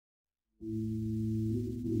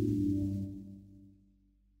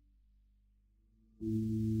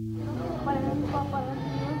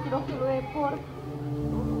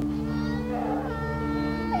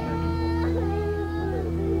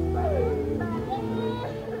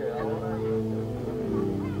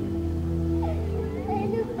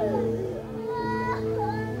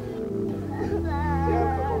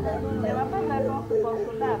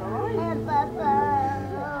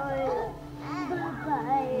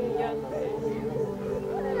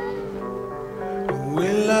We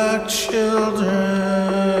like children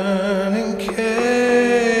in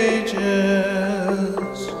cages.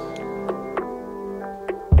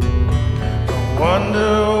 I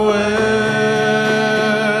wonder where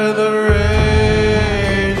the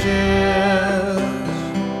rage is,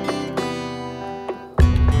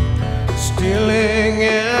 stealing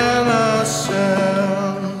innocence.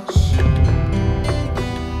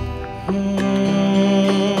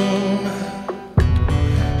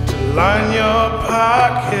 To line your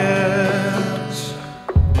pockets.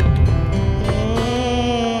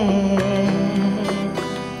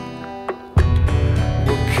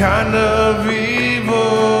 What kind of evil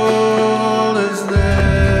is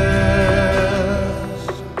this?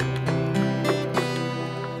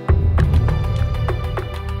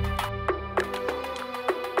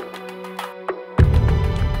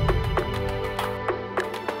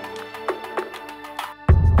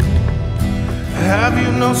 Have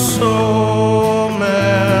you no soul,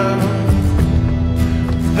 man?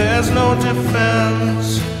 There's no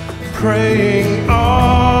defense, preying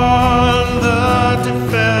on the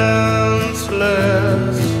defenseless.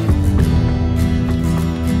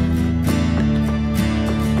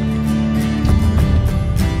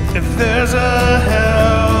 If there's a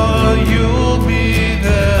hell, you'll be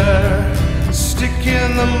there. Stick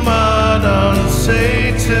in the mud on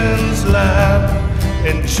Satan's lap.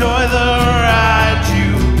 Enjoy the ride, you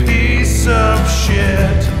piece of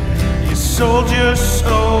shit. You sold your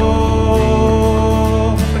soul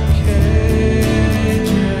for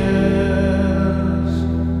cages.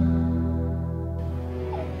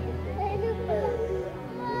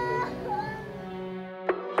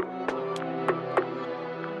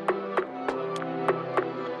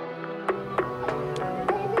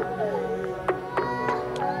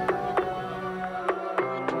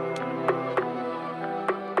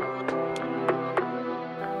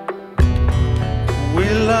 We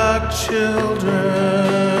like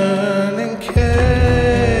children in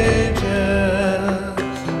cages.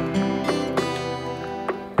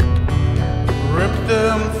 Rip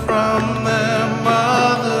them from their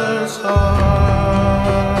mother's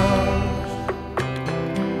arms.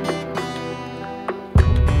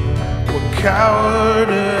 What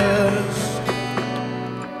cowardice,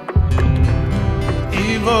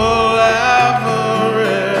 evil avarice.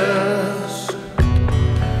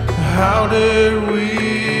 How did we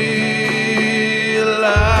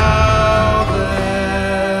allow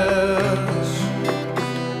this?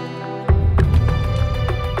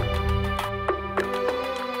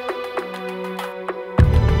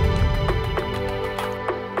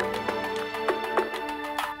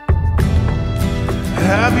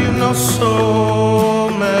 Have you no soul,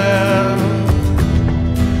 man?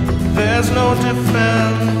 There's no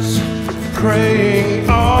defense, preying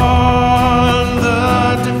on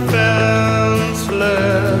the defenseless.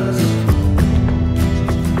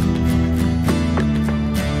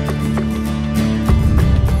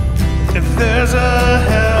 If there's a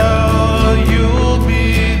hell, you'll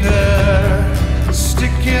be there.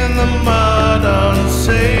 Stick in the mud on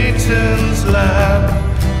Satan's lap.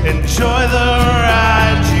 Enjoy the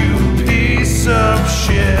ride, you piece of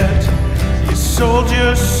shit. You sold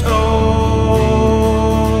your soul